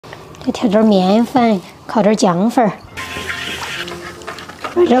再调点面粉，烤点姜粉儿。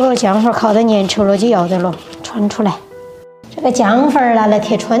把这个姜粉烤得粘稠了就要得了，传出来。这个姜粉儿拿来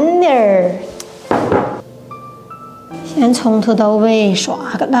贴春联儿。先从头到尾刷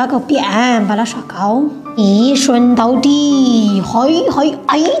个那个边，把它刷高，一顺到底，嘿嘿，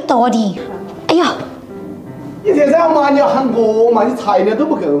哎到底，哎呀！你这样嘛，你要喊我嘛，你材料都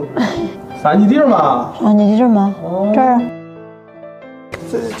不够，上去点嘛，上去点嘛，这儿。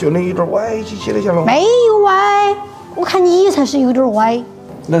这就能有点歪起起来下了。没有歪，我看你才是有点歪。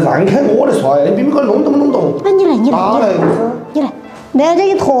那让开我来刷呀，你明明可以弄懂不弄懂？那你来，你来，你来，那这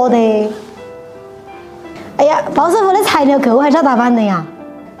一坨的。哎呀，包师傅的材料够还是要大板的呀？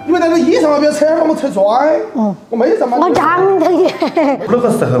因为那个衣裳不要扯，把我扯拽。我没这么。我长得也。那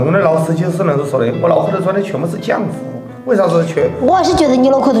个时候我的老师就是那样子说的，我脑壳头装的全部是浆糊，为啥子全？我还是觉得你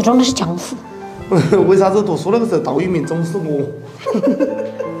脑壳头装的是浆糊。为啥子读书那个时候道语名总是我？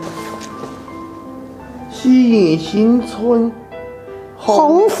喜迎新春，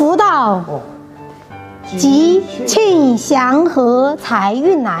鸿福到，吉庆祥和财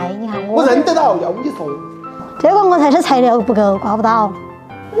运来。你看我认得到，要你说。这个我才是材料不够，挂不到。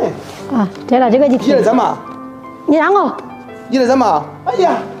啊，对了，这个就你来整嘛？你让我。你来整嘛？哎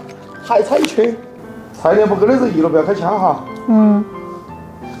呀，还差一缺，材料不够的是一路不要开枪哈。哎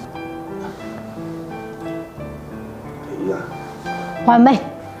呀，完美。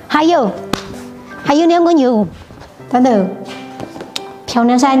还有2个牛，蛋头，漂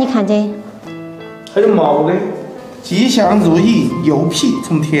亮噻！你看这。还有毛的，吉祥如意，牛屁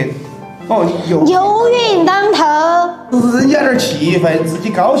从天。哦，牛运当头，增加点气氛，自己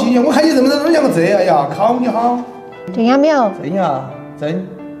高兴一下。我看你认不认真像个这样呀？考你哈。这样没有？真呀，真。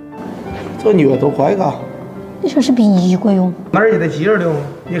这个牛要多乖嘎。你说是殡仪馆哟？哪儿有得鸡儿的哦？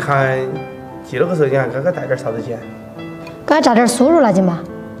你看鸡那个时候，你看刚刚带点啥子钱？给它炸点酥肉那就嘛。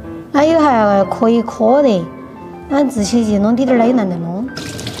还有还可以磕的，俺自己去弄滴点儿奶难得弄。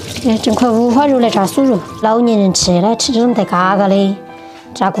哎，整块五花肉来炸酥肉，老年人吃的，吃这种带嘎嘎的。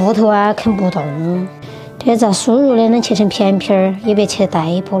炸骨头啊，啃不动。这炸酥肉呢，能切成片片儿，也别切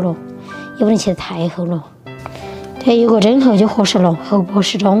太薄了，也不能切得太厚了。这有个蒸后就合适了，厚薄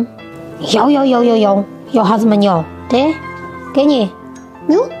适中。要啥子嘛要？对，给你。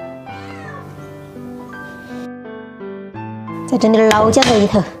哟，再整点老姜在里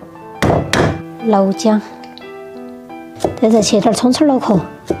头，老姜。再切点葱葱脑壳，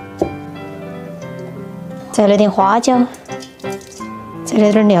再来点花椒。再来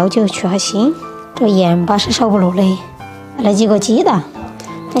点料酒去下腥，这盐巴是少不落的。来几个鸡蛋，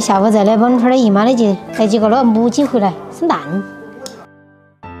等下午再来帮的姨妈的去来几个老母鸡回来生蛋。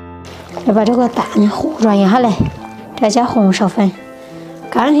来把这个蛋和软一下来，再加红苕粉。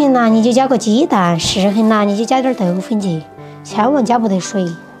干很了你就加个鸡蛋，湿很了你就加点豆粉进，千万加不得水。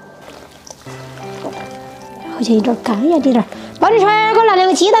然后就有点干呀滴点。包立春，给我拿2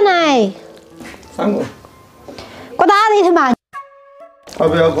个鸡蛋来。3个。给我打里头嘛。要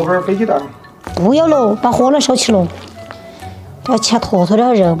不要搁点飞机蛋？不要了，把火了烧起了。要切坨坨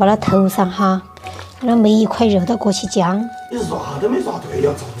的肉，把它头上哈，让每一块肉都裹起浆。你刷都没刷对，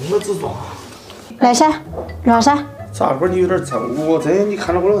要重了只刷。来噻，拿噻。炸棍你有点皱哦，这你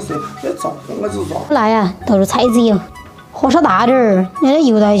看到我那个时候要重了只刷。来呀，倒入菜籽油，火烧大点儿，那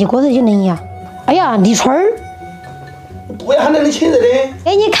油到起锅头就嫩呀。哎呀，立春儿。不要喊那里请热的。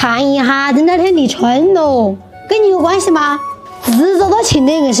给你看一下，这两天立春喽，跟你有关系吗？日子都庆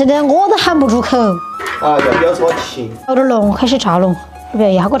得硬是的，我都喊不出口。啊，要不要说庆？搞点龙开始炸了，不要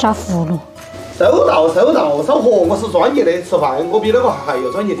一下给我炸糊了。收到，烧火我是专业的，吃饭我比那个还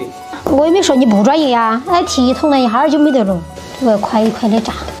要专业的。我也没说你不专业呀，哎，提桶了一下就没得了，这个快一块的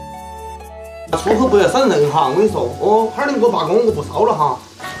炸。出口不要伤人哈，我跟你说，哦，哈儿你给我罢工，我不烧了哈。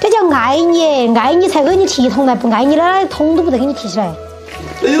这叫爱你，爱你才给你提桶来，不爱你的桶都不得给你提起来。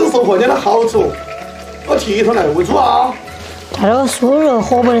这就是受婆家的好处，我提桶来为主啊。炸这个酥肉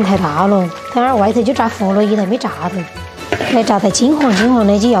火不能太大了，等下外头就炸糊了，一头没炸的。来炸得金黄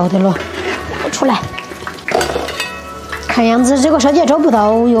的就要得了，出来。看样子这个烧鸡找不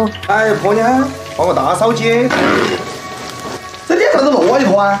到哟。哎，婆娘，放个大烧鸡。这脸啥子漏啊你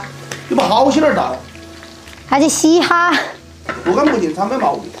婆啊？你不好心点倒。那就洗哈。不干不净厂没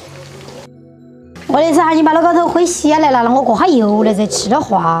毛病。我的是喊你把那个头灰洗下来了，让我过下油来再吃的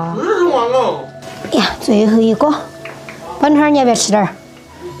话。日忘了。哎呀，最后一个。板川，你要不要吃点儿？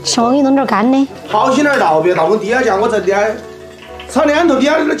吃我给你弄点干的。好心点倒，别倒我地下酱，我这底下炒2头底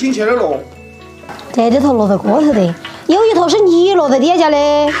下都进去了咯。这里头落在锅头的，有一坨是你落在底下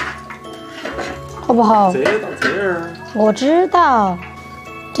的，好不好？这到这儿。我知道。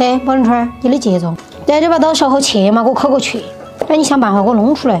这板川，你的节奏。这就把刀稍后切嘛，给我烤过去。让你想办法给我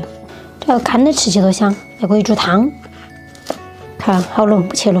弄出来。这个看着吃起多香，还可以煮汤。看好浓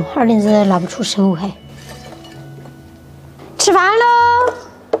不切浓，二林子拿不出手还。吃饭喽！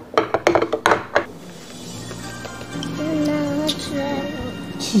妈妈吃了。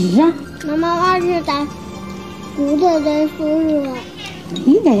是啊。妈妈，我是在骨头的酥肉。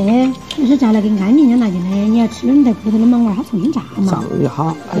对的，这是炸了跟安宁要拿进来，你要吃你带骨头的嘛，娃儿他重新炸嘛。上一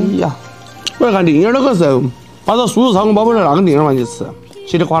下，哎呀，我要看电影那个时候，把这酥肉炒跟包包的那个电影玩去吃，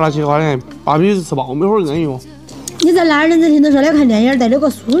稀里哗啦稀里哗啦，爸比吃爆米花更硬。你在哪儿？人家听到说要看电影带了个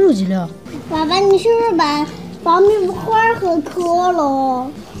酥肉去了。爸爸，你是不是把爆米花和可乐？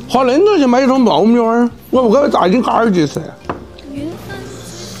花恁多钱买一桶爆米花，我不该炸一斤干儿去吃。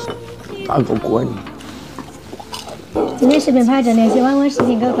大个滚！今天视频拍这里，喜欢我视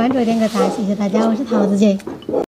频给我关注点个赞，谢谢大家，我是桃子姐。